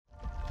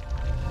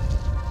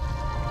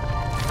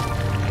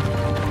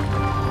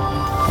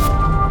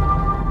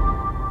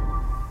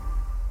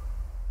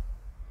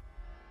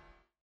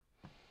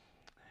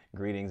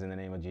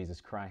Jesus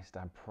Christ,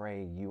 I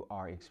pray you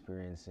are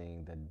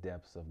experiencing the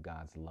depths of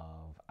God's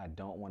love. I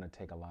don't want to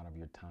take a lot of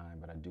your time,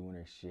 but I do want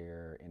to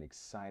share an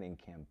exciting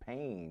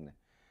campaign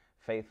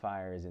Faith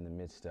Fire is in the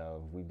midst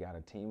of. We've got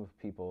a team of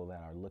people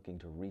that are looking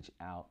to reach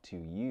out to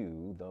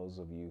you, those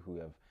of you who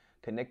have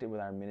connected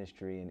with our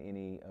ministry in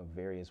any of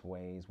various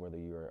ways, whether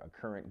you're a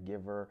current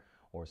giver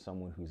or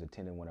someone who's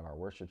attended one of our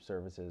worship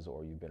services,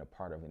 or you've been a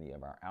part of any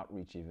of our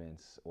outreach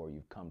events, or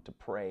you've come to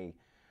pray.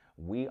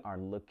 We are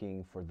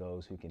looking for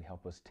those who can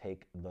help us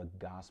take the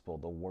gospel,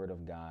 the word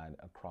of God,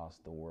 across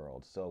the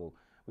world. So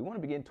we want to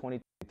begin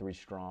 2023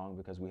 strong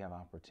because we have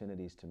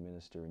opportunities to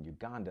minister in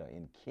Uganda,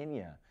 in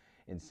Kenya,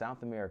 in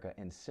South America,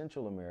 and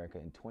Central America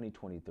in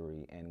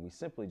 2023. And we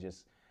simply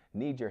just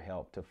need your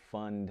help to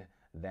fund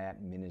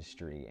that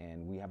ministry.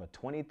 And we have a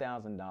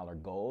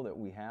 $20,000 goal that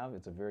we have.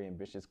 It's a very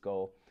ambitious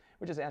goal.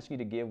 We're just asking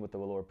you to give what the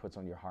Lord puts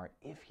on your heart.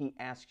 If He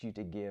asks you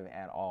to give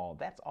at all,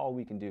 that's all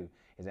we can do,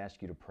 is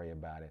ask you to pray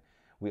about it.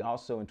 We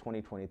also, in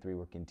 2023,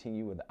 will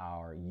continue with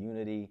our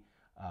unity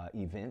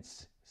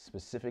events,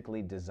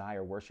 specifically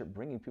Desire Worship,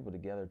 bringing people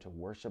together to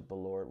worship the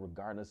Lord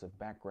regardless of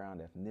background,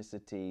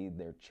 ethnicity,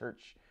 their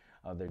church,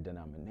 their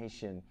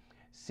denomination,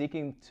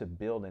 seeking to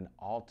build an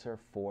altar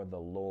for the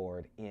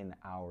Lord in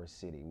our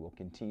city. We'll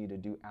continue to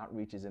do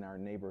outreaches in our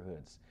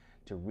neighborhoods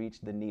to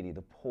reach the needy,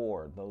 the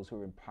poor, those who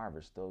are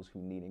impoverished, those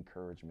who need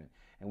encouragement.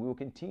 And we will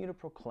continue to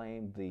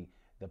proclaim the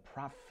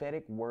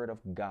prophetic word of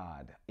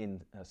God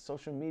in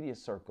social media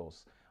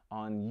circles,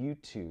 on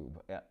YouTube,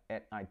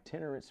 at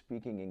itinerant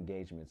speaking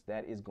engagements.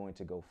 That is going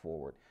to go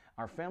forward.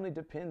 Our family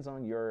depends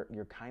on your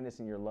kindness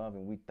and your love,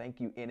 and we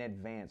thank you in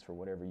advance for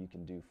whatever you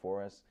can do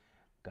for us.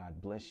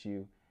 God bless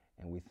you,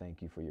 and we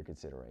thank you for your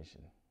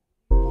consideration.